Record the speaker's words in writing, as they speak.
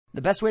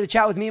The best way to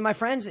chat with me and my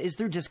friends is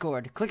through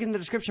Discord. Click in the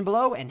description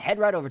below and head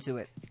right over to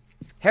it.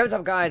 Hey, what's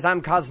up, guys?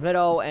 I'm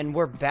Cosmitto, and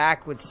we're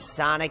back with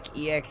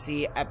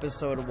Sonic.exe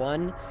Episode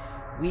 1.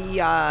 We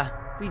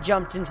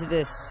jumped into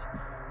this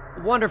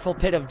wonderful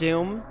pit of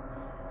doom,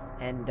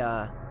 and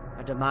our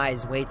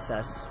demise waits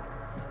us.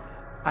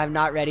 I'm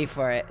not ready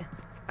for it.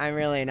 I'm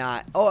really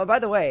not. Oh, and by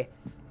the way,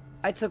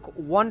 I took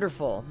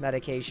wonderful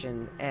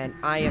medication, and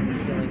I'm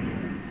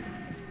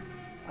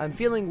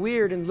feeling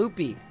weird and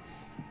loopy.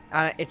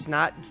 It's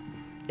not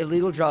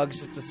illegal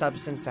drugs. It's a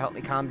substance to help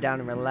me calm down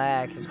and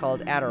relax. It's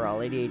called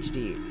Adderall,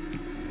 ADHD.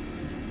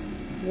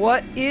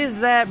 What is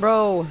that,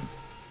 bro?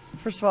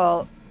 First of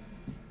all,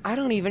 I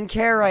don't even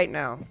care right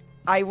now.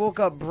 I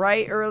woke up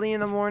bright early in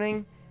the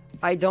morning.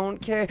 I don't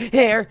care.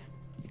 Here.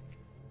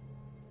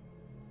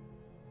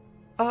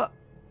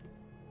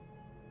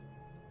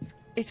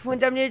 It's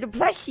one of the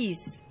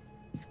plushies.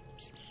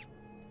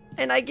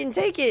 And I can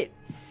take it.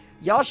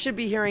 Y'all should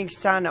be hearing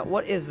sound now.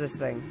 What is this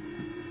thing?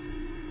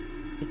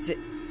 It's it.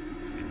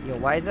 Yo,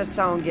 why is that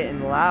sound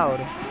getting loud?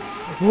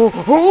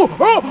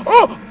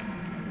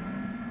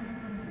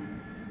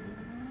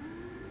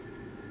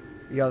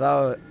 Yo, that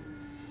was...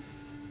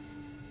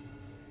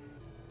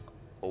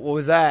 What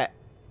was that?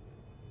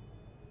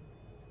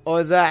 What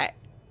was that?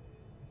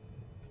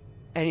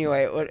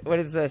 Anyway, what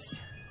is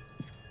this?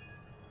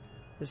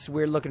 This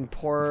weird looking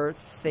poor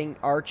thing,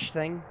 arch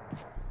thing?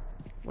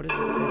 What is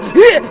it?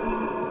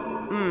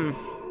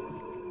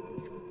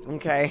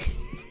 Okay.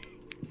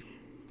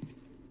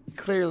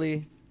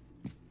 Clearly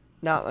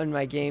not in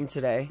my game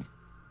today.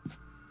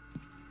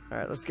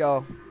 Alright, let's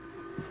go.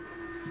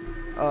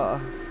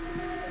 No,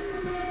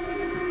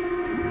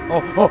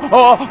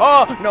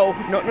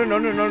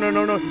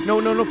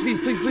 please,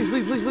 please.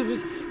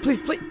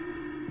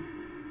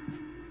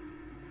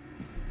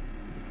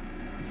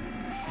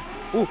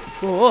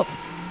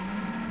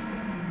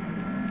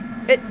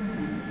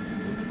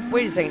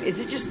 Wait a second, is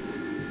it just...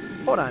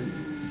 Hold on.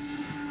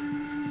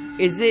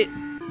 Is it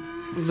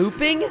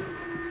looping?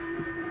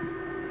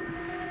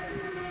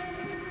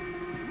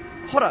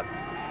 Hold up.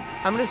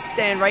 I'm gonna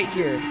stand right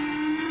here.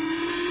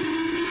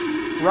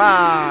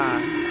 Rah!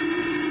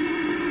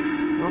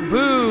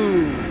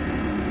 Boo!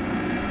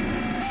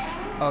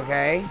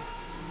 Okay.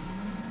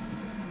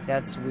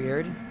 That's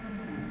weird.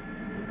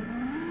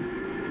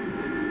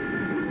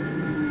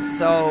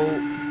 So...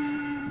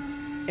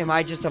 Am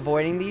I just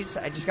avoiding these?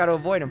 I just gotta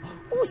avoid them.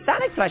 Ooh,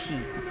 Sonic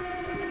plushie!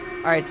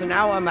 Alright, so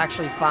now I'm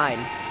actually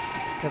fine.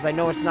 Because I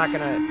know it's not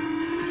gonna...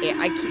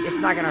 It's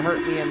not gonna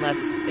hurt me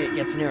unless it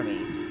gets near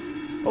me.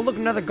 Oh, look,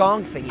 another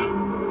gong thingy.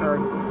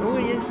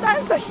 Ooh,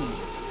 Sonic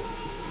plushies!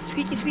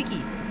 Squeaky,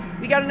 squeaky.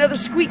 We got another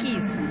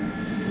squeakies!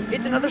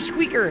 It's another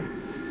squeaker!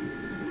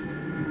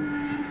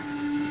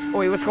 Oh,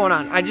 wait, what's going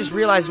on? I just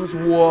realized what's...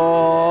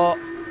 Whoa!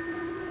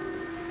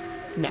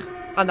 No,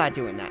 I'm not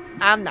doing that.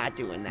 I'm not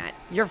doing that.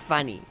 You're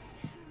funny.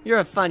 You're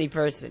a funny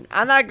person.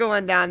 I'm not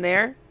going down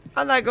there.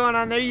 I'm not going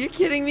on there. Are you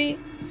kidding me?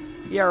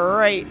 You're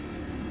right.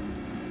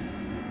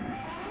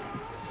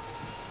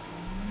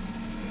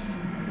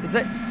 Is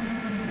it...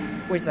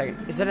 Wait a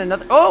second. Is it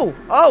another... Oh!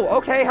 Oh,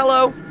 okay,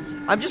 hello.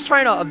 I'm just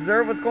trying to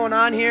observe what's going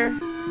on here.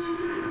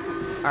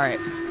 Alright.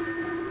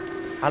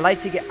 I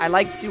like to get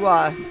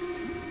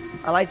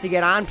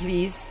on,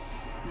 please.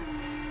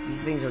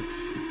 These things are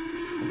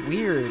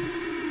weird.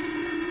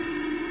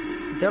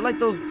 They're like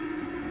those...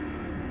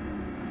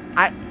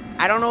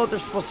 I don't know what they're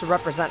supposed to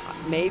represent.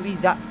 Maybe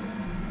that...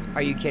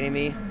 Are you kidding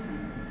me?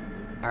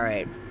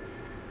 Alright.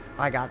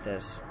 I got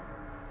this.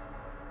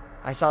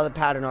 I saw the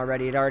pattern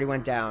already. It already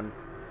went down.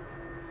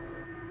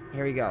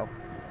 Here we go.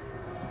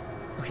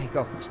 Okay,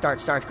 go. Start,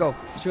 go.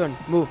 Soon.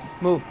 Move.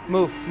 Oh,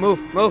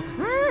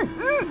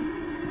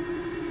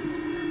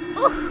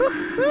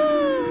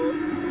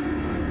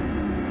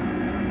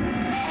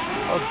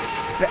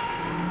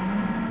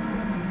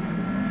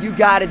 you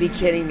gotta be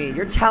kidding me.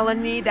 You're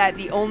telling me that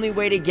the only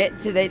way to get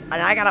to the... And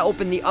I gotta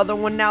open the other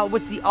one now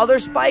with the other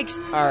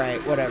spikes?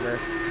 Alright, whatever.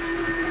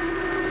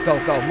 Go.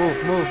 Move.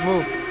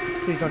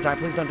 Please don't die.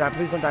 Please don't die.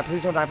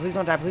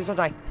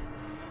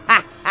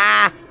 Ha!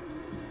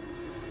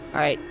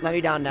 Alright, let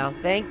me down now.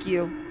 Thank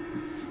you.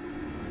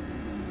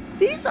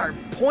 These are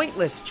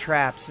pointless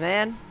traps,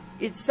 man.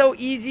 It's so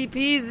easy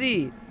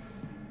peasy.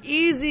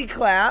 Easy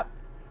clap.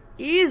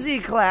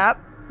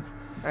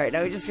 Alright,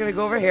 now we're just gonna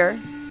go over here.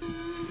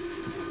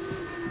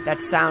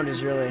 That sound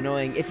is really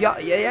annoying. If y'all,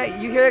 yeah,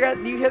 you hear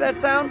that? You hear that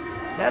sound?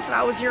 That's what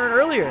I was hearing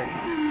earlier.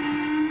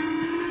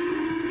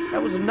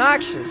 That was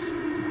obnoxious.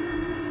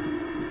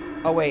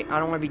 Oh wait,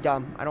 I don't want to be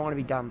dumb.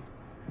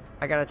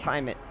 I gotta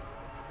time it.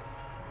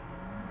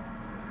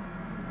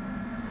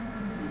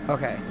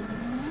 Okay.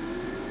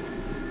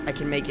 I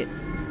can make it.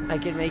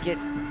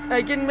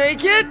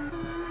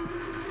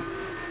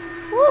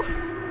 Woo!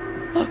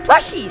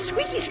 Plushie!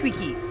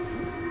 Squeaky!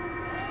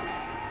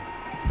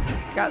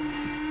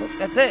 Oh,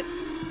 that's it.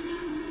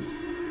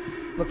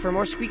 Look for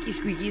more squeakies.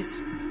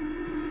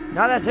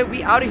 No, that's it.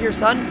 We out of here,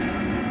 son.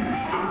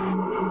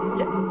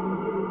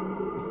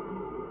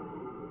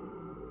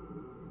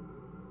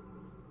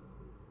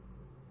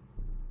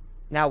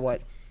 Now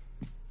what?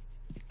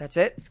 That's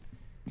it?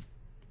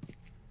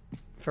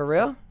 For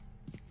real?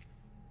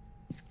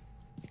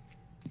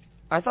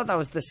 I thought that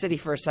was the city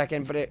for a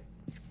second, but it...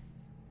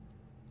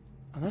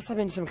 Unless I'm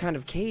in some kind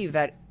of cave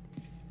that...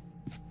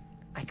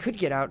 I could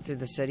get out through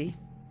the city.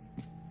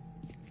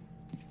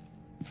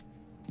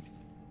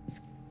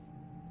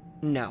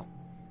 No.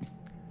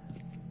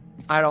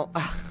 I don't...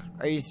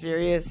 Are you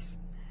serious?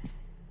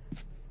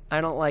 I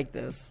don't like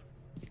this.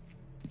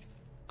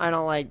 I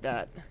don't like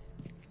that.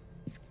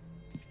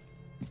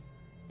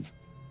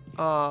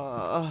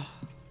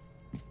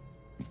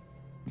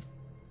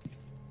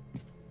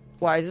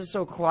 Why is it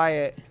so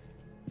quiet?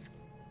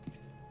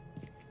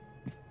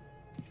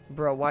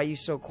 Bro, why are you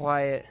so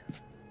quiet?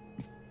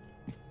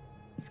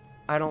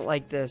 I don't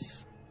like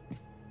this.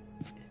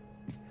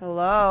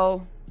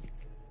 Hello?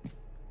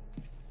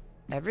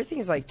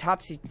 Everything's like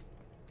topsy...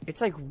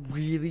 It's like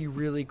really,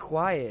 really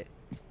quiet.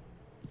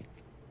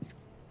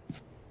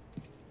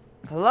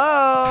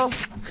 Hello?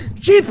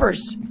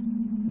 Jeepers!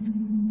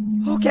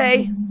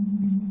 Okay.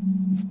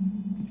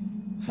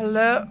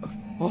 Hello?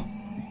 Oh.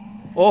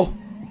 Oh.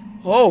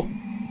 Oh.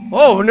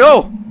 Oh,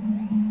 no!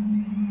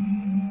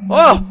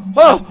 Oh!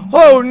 Oh!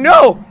 Oh,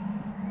 no!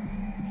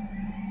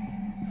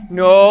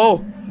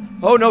 No!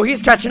 Oh, no,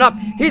 he's catching up!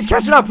 He's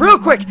catching up real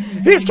quick!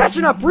 He's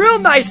catching up real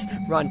nice!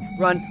 Run,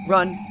 run,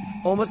 run.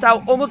 Almost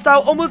out, almost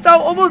out, almost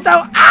out, almost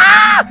out!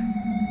 Ah!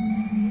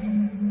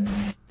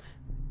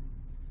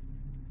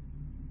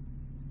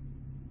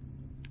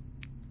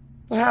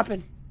 What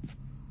happened?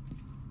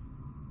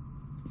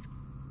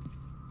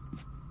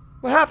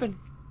 What happened?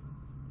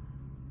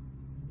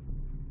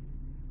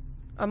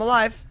 I'm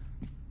alive.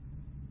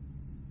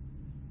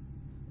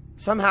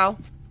 Somehow.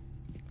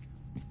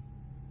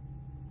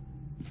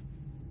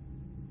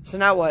 So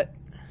now what?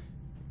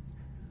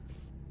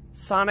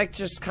 Sonic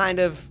just kind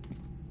of...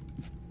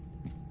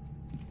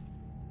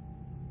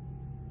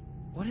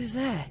 What is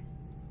that?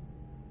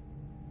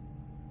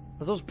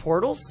 Are those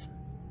portals?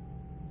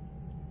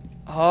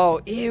 Oh,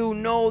 ew,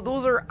 no,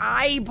 those are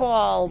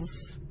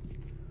eyeballs.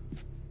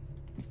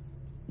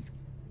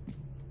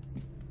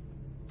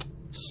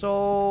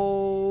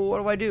 So,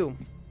 what do I do?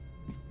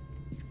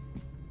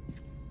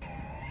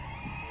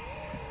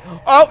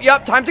 Oh,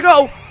 yep, time to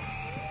go.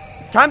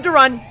 Time to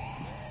run.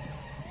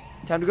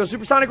 Time to go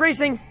supersonic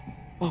racing.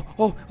 Oh,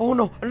 oh, oh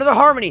no, another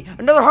harmony.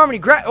 Another harmony.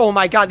 Oh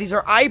my god, these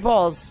are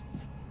eyeballs.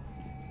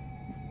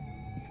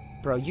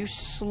 Bro, you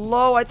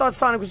slow. I thought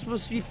Sonic was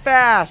supposed to be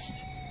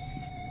fast.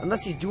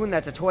 Unless he's doing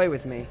that to toy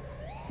with me.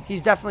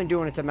 He's definitely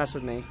doing it to mess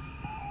with me.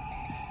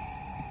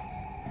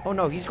 Oh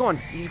no, he's going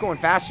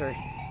faster.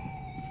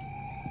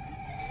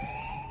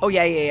 Oh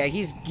yeah, yeah,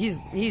 yeah.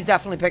 He's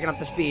definitely picking up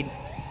the speed.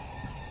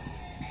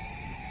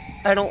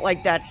 I don't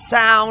like that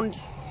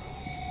sound.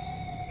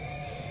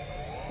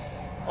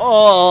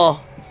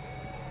 Oh.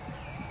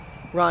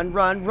 Run,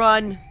 run,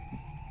 run.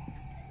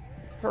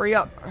 Hurry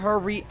up,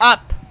 hurry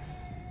up.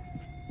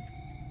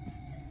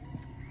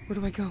 Where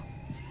do I go?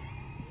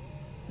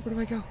 Where do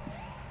I go?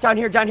 Down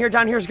here, down here,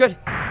 down here is good.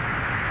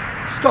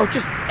 Just go,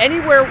 just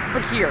anywhere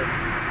but here.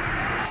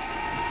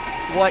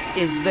 What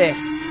is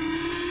this?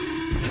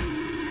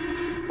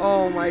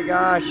 Oh my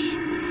gosh.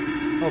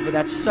 Oh, but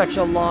that's such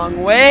a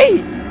long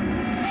way.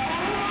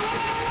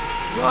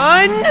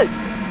 Run!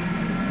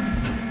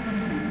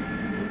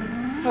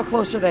 How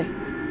close are they?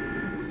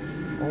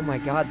 Oh my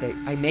god,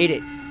 I made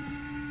it.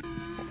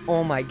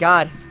 Oh my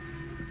god.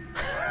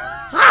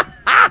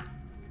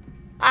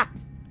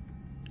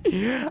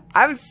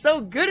 I'm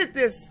so good at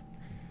this.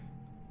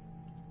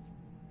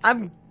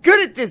 I'm good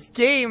at this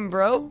game,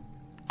 bro.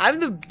 I'm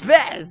the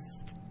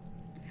best.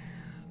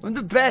 I'm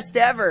the best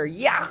ever.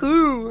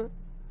 Yahoo!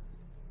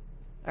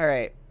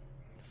 Alright.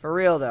 For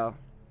real, though.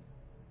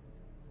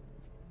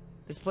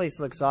 This place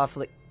looks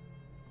awfully...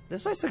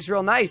 This place looks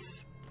real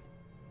nice.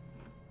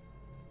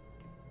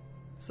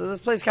 So this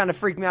place kind of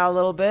freaked me out a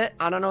little bit.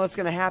 I don't know what's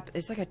gonna happen.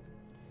 It's like a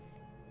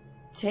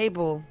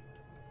table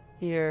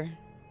here.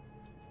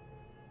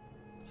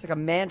 It's like a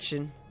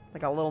mansion.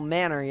 Like a little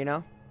manor, you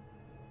know?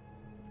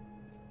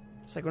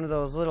 It's like one of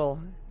those little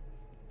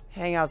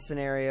hangout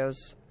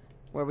scenarios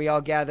where we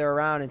all gather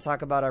around and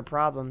talk about our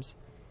problems.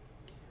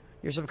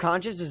 Your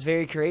subconscious is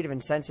very creative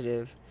and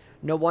sensitive.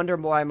 No wonder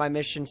why my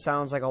mission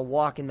sounds like a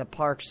walk in the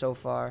park so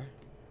far.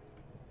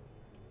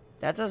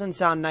 That doesn't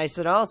sound nice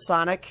at all,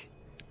 Sonic.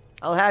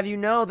 I'll have you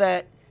know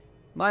that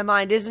my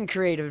mind isn't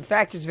creative. In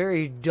fact, it's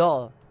very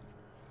dull.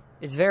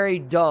 It's very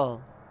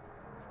dull.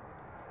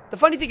 The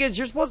funny thing is,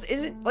 you're supposed to...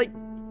 Isn't, like...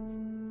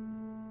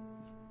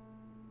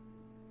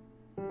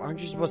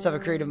 Aren't you supposed to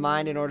have a creative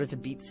mind in order to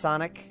beat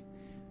Sonic?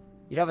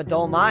 You'd have a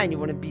dull mind, you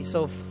wouldn't be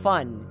so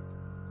fun.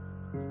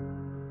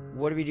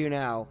 What do we do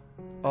now?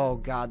 Oh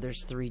god,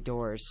 there's 3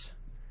 doors.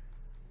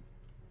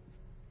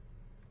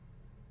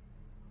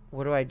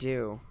 What do I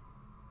do?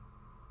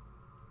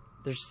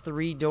 There's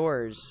 3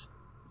 doors.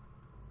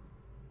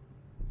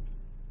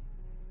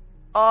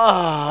 Ah.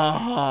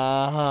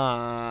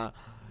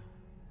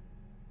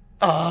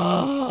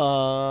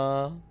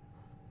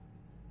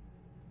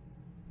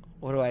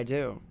 What do I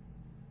do?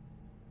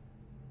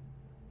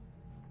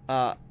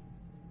 I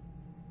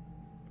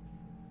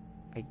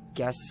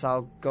guess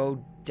I'll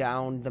go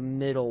down the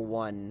middle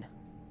one.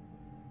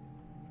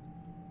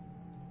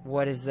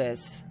 What is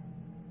this?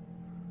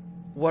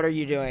 What are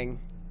you doing?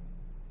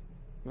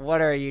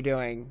 What are you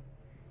doing?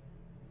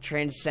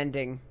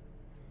 Transcending.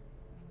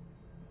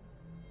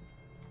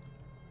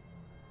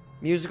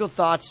 Musical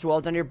thoughts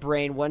dwelled on your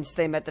brain. Once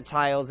they met the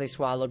tiles, they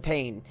swallowed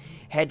pain.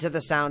 Head to the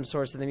sound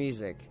source of the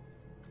music.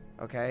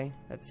 Okay,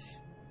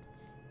 that's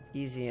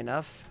easy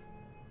enough.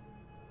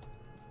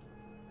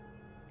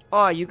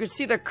 Oh, you can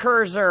see the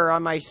cursor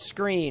on my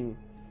screen.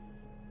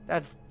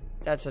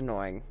 That's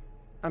annoying.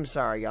 I'm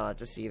sorry y'all have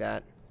to see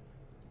that.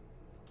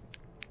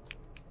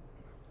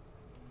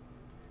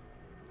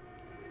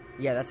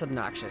 Yeah, that's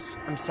obnoxious.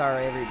 I'm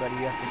sorry, everybody.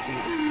 You have to see.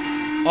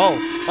 Oh,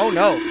 oh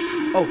no.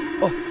 Oh.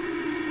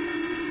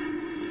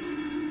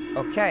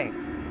 Okay.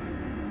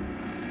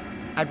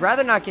 I'd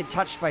rather not get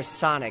touched by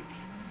Sonic.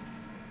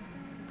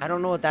 I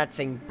don't know what that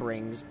thing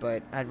brings,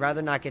 but I'd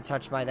rather not get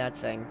touched by that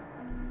thing.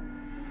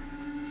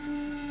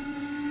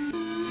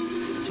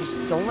 Just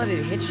don't let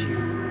it hit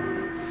you.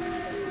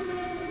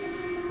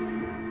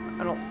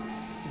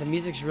 The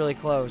music's really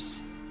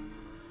close.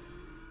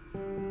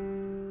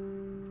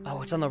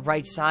 Oh, it's on the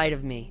right side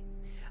of me.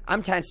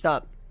 I'm tensed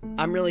up.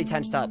 I'm really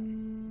tensed up.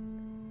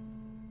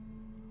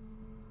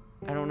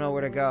 I don't know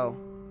where to go.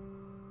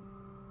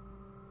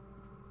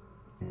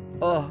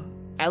 Oh,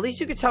 at least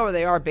you can tell where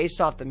they are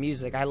based off the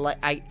music. I like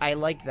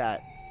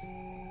that.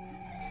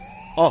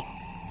 Oh.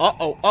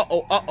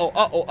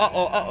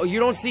 Uh-oh. You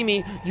don't see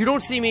me. You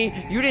don't see me.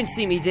 You didn't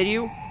see me, did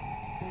you?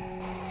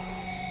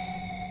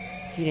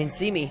 He didn't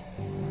see me.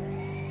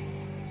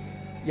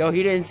 Yo,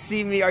 he didn't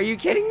see me. Are you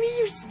kidding me,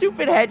 you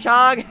stupid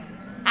hedgehog?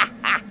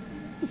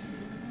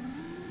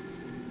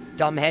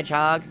 Dumb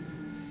hedgehog.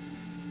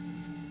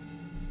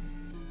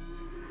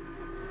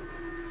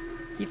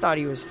 He thought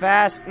he was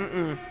fast.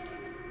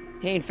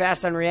 He ain't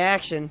fast on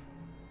reaction.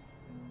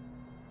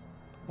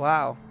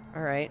 Wow.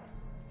 Alright.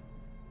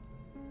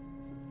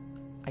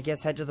 I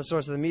guess head to the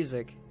source of the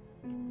music.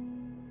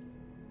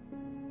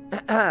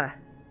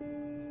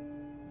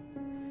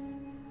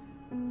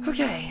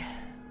 Okay.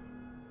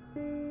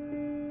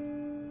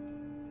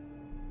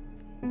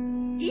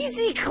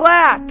 Easy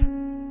clap!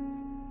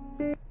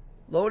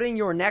 Loading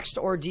your next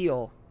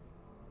ordeal.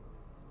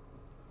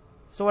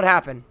 So what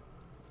happened?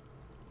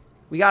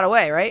 We got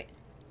away, right?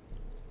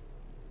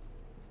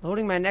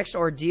 Loading my next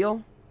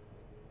ordeal?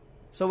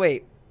 So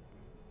wait.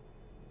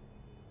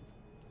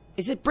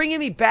 Is it bringing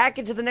me back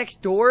into the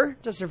next door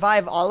to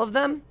survive all of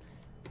them?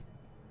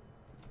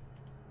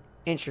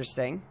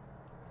 Interesting.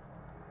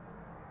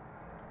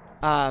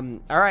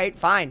 Alright,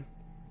 fine.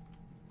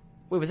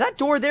 Wait, was that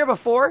door there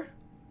before?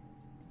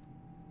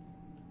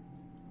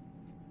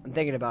 I'm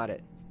thinking about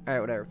it.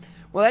 Alright, whatever.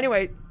 Well,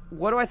 anyway,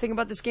 what do I think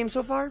about this game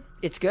so far?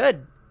 It's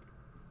good.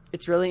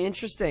 It's really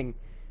interesting.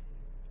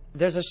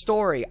 There's a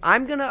story.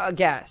 I'm gonna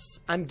guess.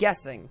 I'm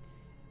guessing.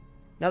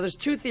 Now, there's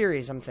two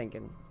theories I'm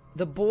thinking.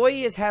 The boy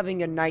is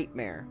having a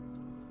nightmare.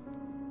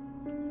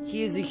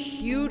 He is a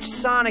huge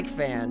Sonic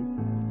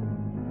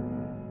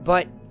fan.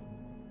 But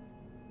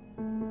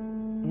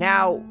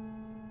now,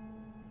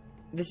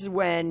 this is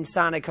when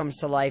Sonic comes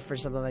to life or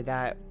something like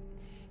that.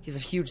 He's a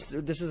huge...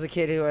 This is a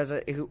kid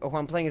who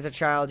I'm playing as a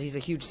child. He's a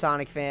huge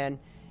Sonic fan.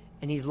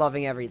 And he's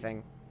loving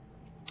everything.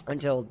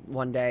 Until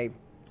one day,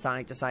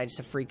 Sonic decides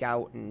to freak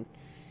out and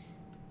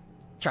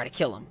try to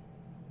kill him.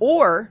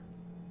 Or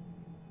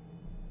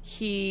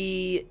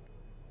he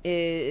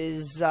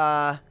is,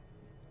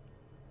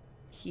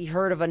 he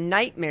heard of a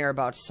nightmare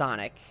about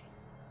Sonic.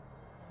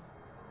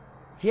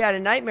 He had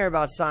a nightmare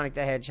about Sonic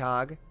the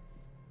Hedgehog.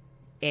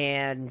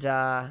 And,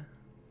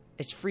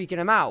 it's freaking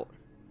him out.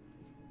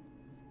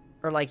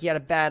 Or, like, he had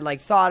a bad, like,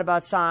 thought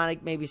about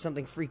Sonic. Maybe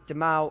something freaked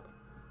him out.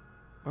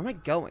 Where am I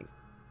going?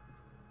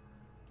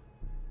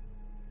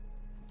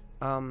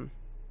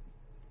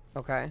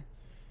 Okay.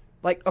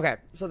 Like, okay.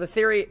 So the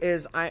theory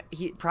is,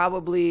 he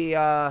probably,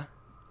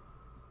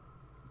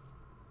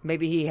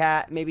 maybe he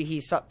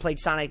played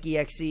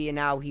Sonic.exe and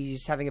now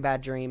he's having a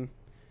bad dream.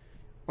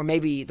 Or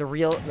maybe the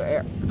real...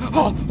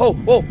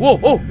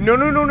 Oh! No.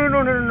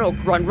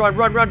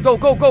 Run. Go.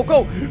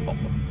 Oh,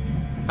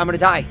 I'm gonna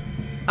die.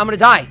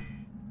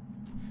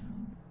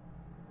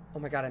 Oh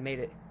my god, I made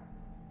it.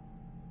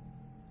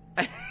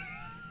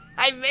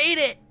 I made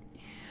it!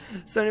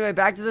 So anyway,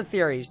 back to the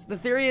theories. The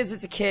theory is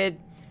it's a kid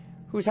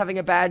who's having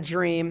a bad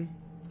dream.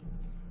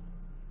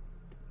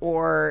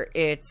 Or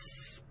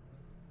it's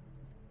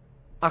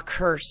a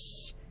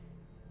curse.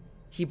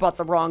 He bought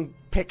the wrong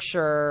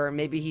picture.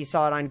 Maybe he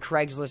saw it on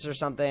Craigslist or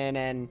something,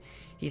 and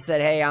he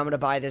said, hey, I'm going to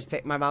buy this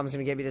my mom's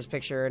going to give me this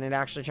picture, and it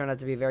actually turned out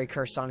to be a very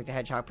cursed Sonic the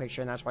Hedgehog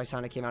picture, and that's why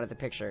Sonic came out of the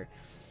picture.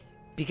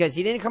 Because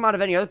he didn't come out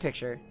of any other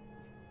picture.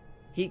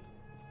 He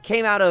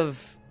came out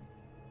of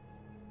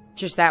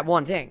just that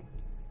one thing.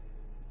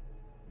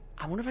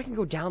 I wonder if I can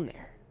go down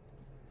there.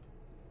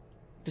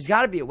 There's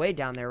got to be a way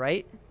down there,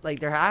 right? Like,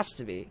 there has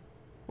to be.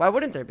 Why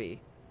wouldn't there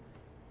be?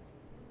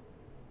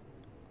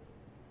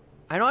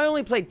 I know I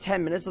only played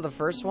 10 minutes of the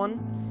first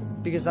one,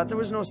 Because that there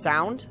was no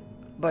sound,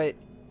 but...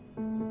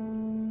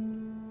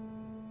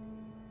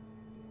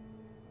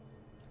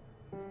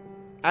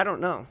 I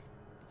don't know.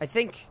 I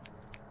think...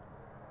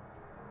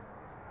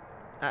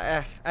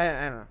 I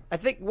don't know. I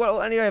think,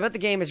 well, anyway, I bet the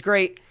game is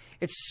great.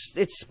 It's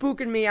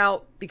spooking me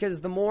out because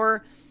the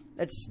more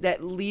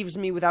that leaves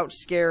me without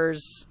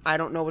scares, I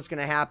don't know what's going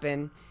to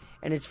happen.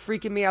 And it's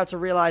freaking me out to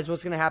realize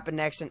what's going to happen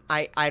next, and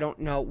I don't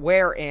know.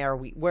 Where are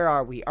we? Where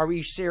are we? Are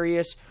we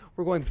serious?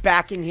 We're going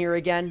back in here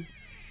again?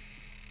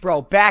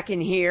 Bro, back in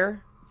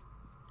here?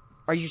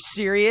 Are you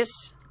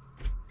serious?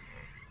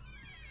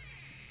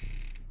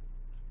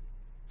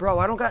 Bro,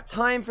 I don't got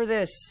time for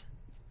this.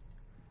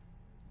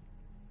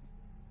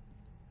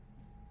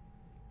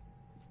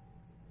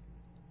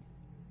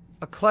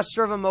 A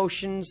cluster of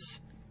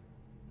emotions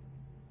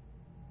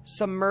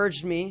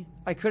submerged me.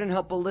 I couldn't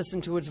help but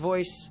listen to its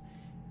voice.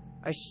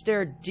 I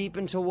stared deep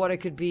into what it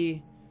could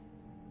be.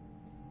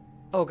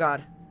 Oh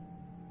god.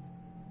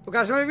 Oh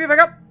god, somebody back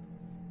up!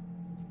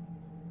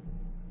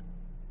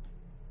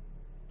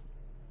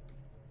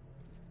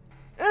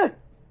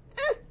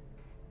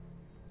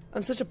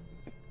 I'm such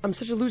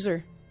a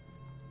loser.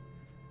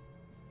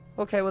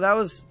 Okay, well that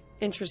was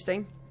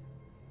interesting.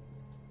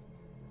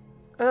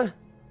 I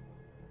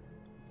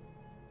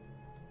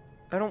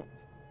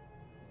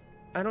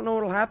don't know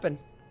what'll happen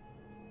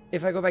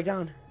if I go back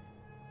down.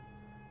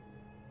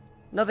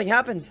 Nothing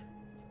happens.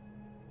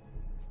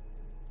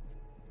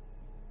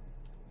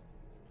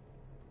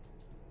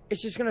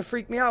 It's just gonna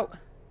freak me out.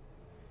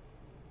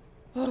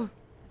 Oh.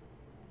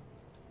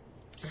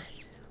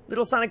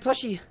 Little Sonic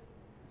plushie.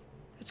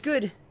 That's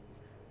good.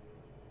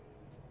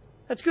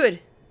 That's good.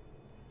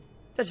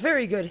 That's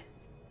very good.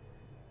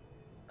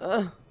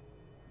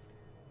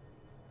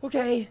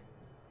 Okay.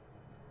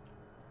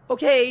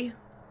 Okay.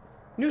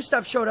 New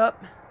stuff showed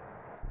up.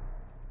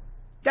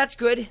 That's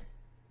good.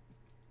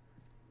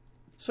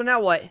 So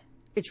now what?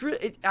 It's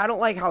really... I don't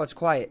like how it's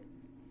quiet.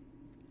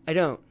 I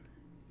don't.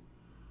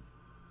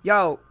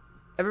 Yo,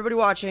 everybody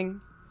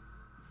watching.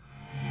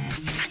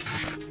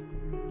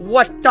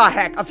 What the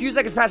heck? A few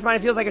seconds pass by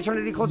and it feels like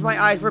eternity. Close my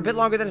eyes for a bit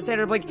longer than a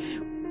standard blink.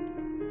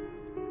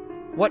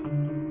 What?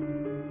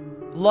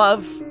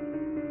 Love.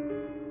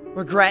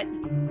 Regret.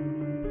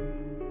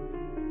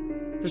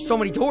 There's so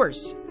many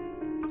doors.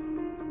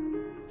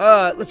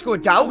 Let's go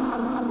with doubt.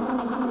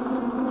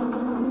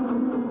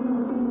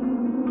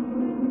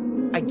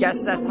 I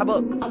guess that's how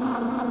about...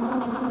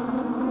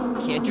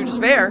 Can't do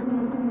despair.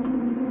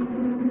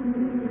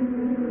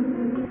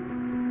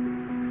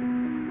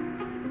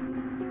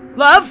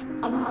 Love?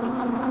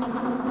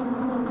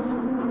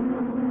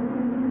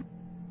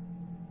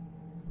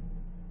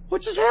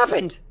 What just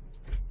happened?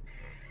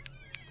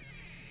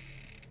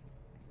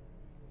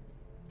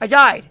 I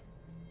died.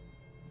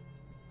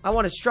 I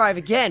want to strive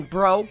again,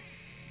 bro.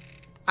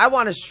 I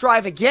want to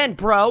strive again,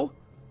 bro.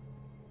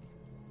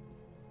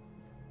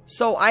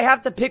 So I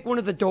have to pick one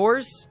of the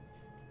doors?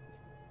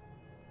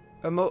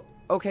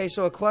 Okay,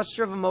 so a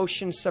cluster of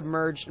emotions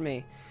submerged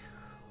me.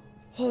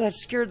 Oh, that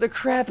scared the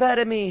crap out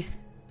of me.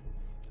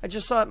 I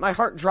just saw it, my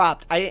heart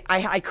dropped.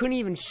 I couldn't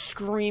even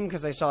scream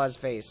because I saw his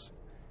face.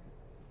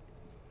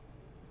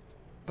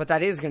 But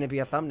that is going to be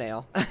a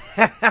thumbnail.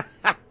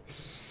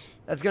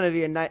 That's going to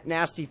be a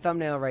nasty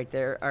thumbnail right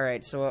there.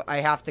 Alright, so I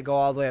have to go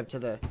all the way up to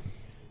the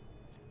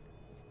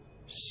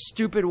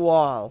stupid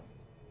wall.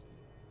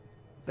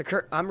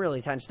 I'm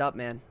really tensed up,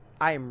 man.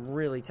 I am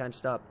really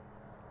tensed up.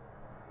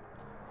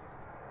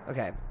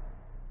 Okay.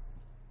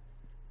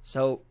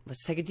 So,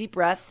 let's take a deep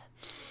breath.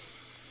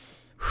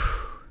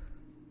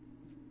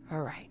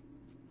 Alright.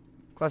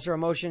 Cluster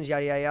emotions,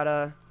 yada yada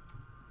yada.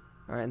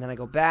 Alright, and then I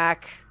go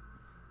back.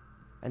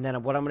 And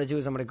then what I'm going to do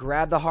is I'm going to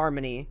grab the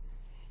harmony.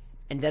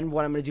 And then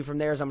what I'm going to do from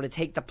there is I'm going to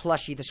take the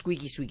plushie, the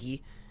squeaky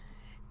squeaky.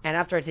 And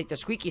after I take the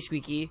squeaky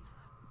squeaky,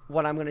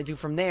 what I'm going to do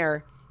from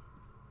there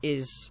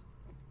is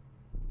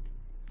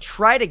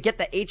try to get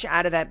the H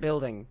out of that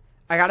building.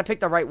 I got to pick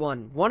the right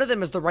one. One of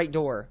them is the right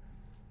door.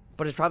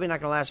 But it's probably not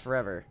going to last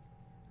forever.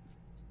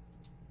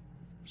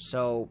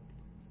 So,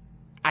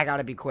 I got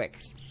to be quick.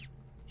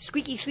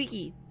 Squeaky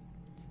squeaky.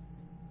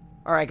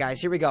 Alright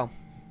guys, here we go.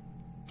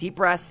 Deep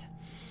breath.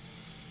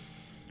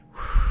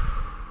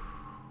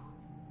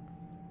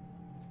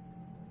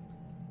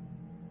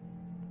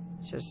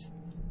 Just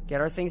get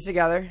our things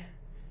together.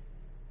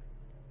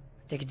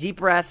 Take a deep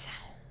breath.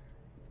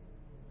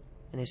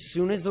 And as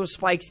soon as those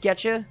spikes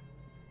get you...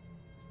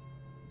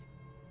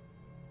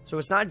 So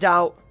it's not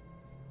doubt.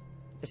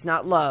 It's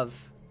not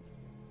love.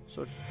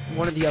 So it's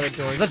one of the other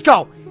doors. Let's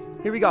go!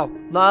 Here we go.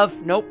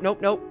 Love. Nope,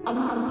 nope, nope.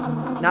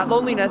 Not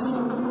loneliness.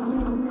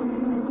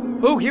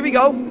 Ooh, here we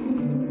go.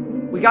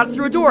 We got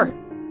through a door.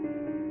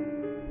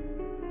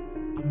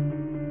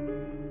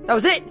 That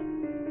was it.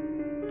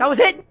 That was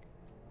it.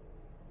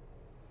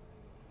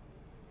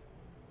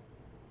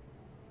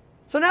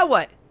 So now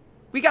what?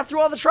 We got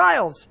through all the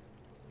trials.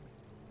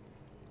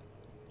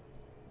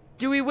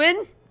 Do we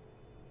win?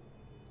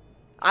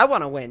 I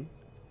want to win.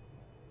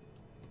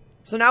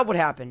 So now what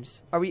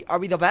happens? Are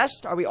we the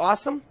best? Are we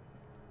awesome?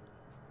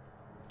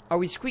 Are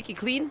we squeaky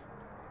clean?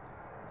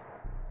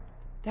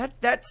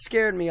 That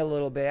scared me a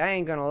little bit. I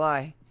ain't gonna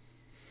lie.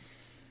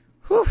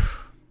 Whew.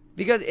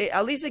 Because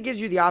at least it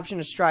gives you the option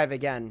to strive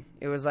again.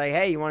 It was like,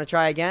 hey, you want to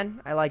try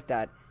again? I like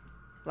that.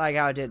 Like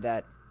how I did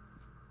that.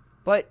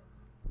 But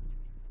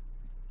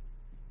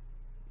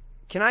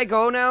can I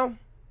go now?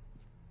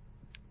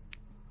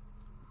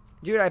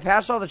 Dude, I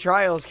passed all the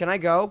trials. Can I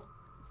go?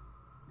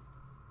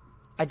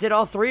 I did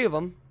all 3 of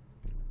them.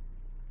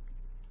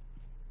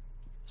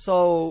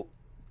 So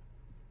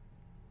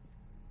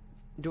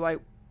do I...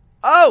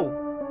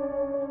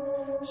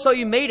 Oh! So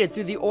you made it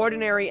through the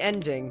ordinary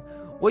ending.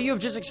 What you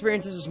have just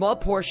experienced is a small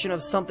portion of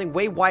something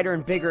way wider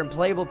and bigger and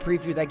playable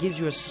preview that gives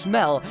you a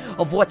smell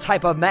of what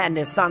type of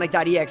madness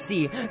Sonic.exe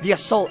The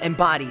Assault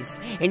embodies,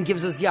 and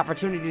gives us the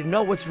opportunity to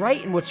know what's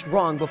right and what's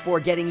wrong before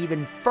getting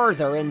even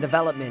further in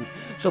development.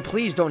 So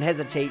please don't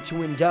hesitate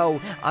to endow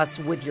us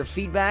with your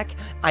feedback,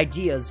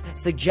 ideas,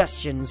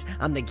 suggestions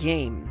on the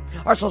game.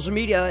 Our social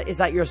media is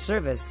at your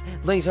service.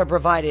 Links are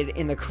provided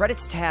in the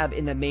credits tab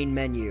in the main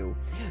menu.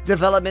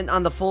 Development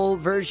on the full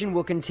version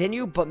will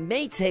continue, but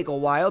may take a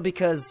while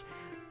because...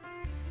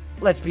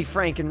 let's be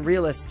frank and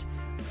realist,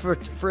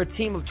 for a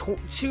team of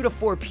 2 to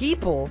 4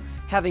 people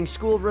having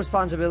school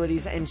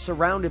responsibilities and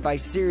surrounded by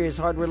serious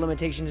hardware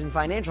limitations and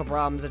financial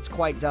problems, it's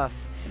quite tough.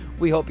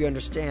 We hope you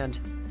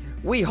understand.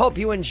 We hope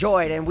you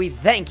enjoyed, and we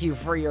thank you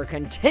for your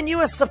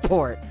continuous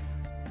support.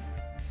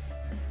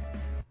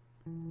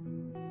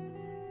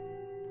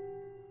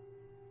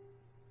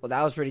 Well,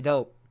 that was pretty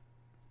dope.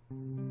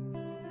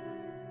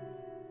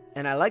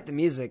 And I like the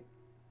music.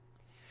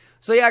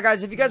 So yeah,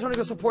 guys, if you guys want to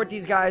go support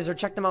these guys or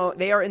check them out,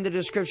 they are in the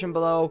description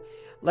below.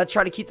 Let's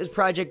try to keep this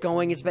project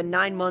going. It's been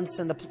 9 months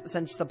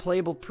since the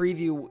playable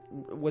preview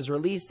was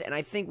released, and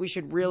I think we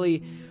should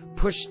really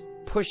push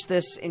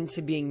this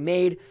into being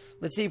made.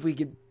 Let's see if we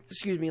could,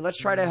 let's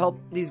try to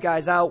help these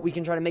guys out. We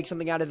can try to make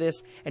something out of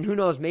this, and who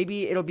knows,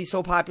 maybe it'll be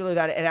so popular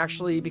that it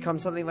actually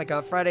becomes something like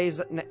a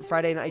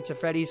Friday Nights at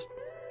Freddy's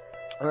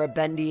or a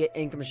Bendy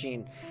Ink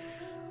Machine.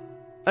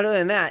 Other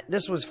than that,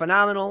 this was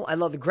phenomenal. I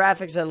love the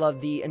graphics. I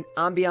love the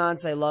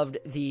ambiance. I loved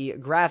the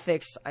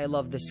graphics. I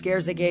loved the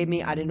scares they gave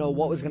me. I didn't know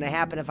what was going to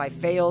happen if I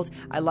failed.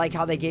 I like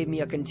how they gave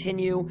me a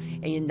continue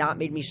and not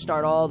made me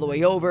start all the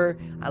way over.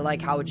 I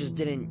like how it just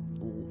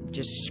didn't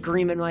just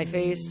scream in my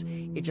face.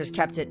 It just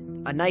kept it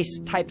a nice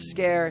type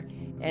scare,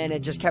 and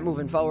it just kept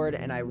moving forward,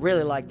 and I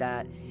really like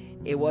that.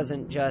 It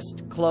wasn't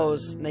just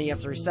close, and then you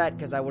have to reset,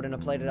 because I wouldn't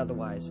have played it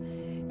otherwise.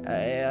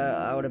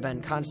 I would have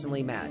been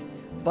constantly mad.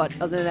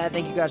 But other than that,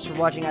 thank you guys for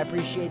watching. I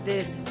appreciate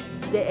this.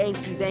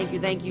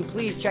 Thank you.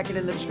 Please check it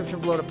in the description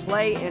below to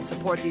play and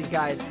support these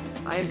guys.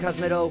 I am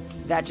Cosmitto.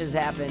 That just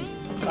happened.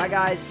 Bye,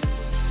 guys.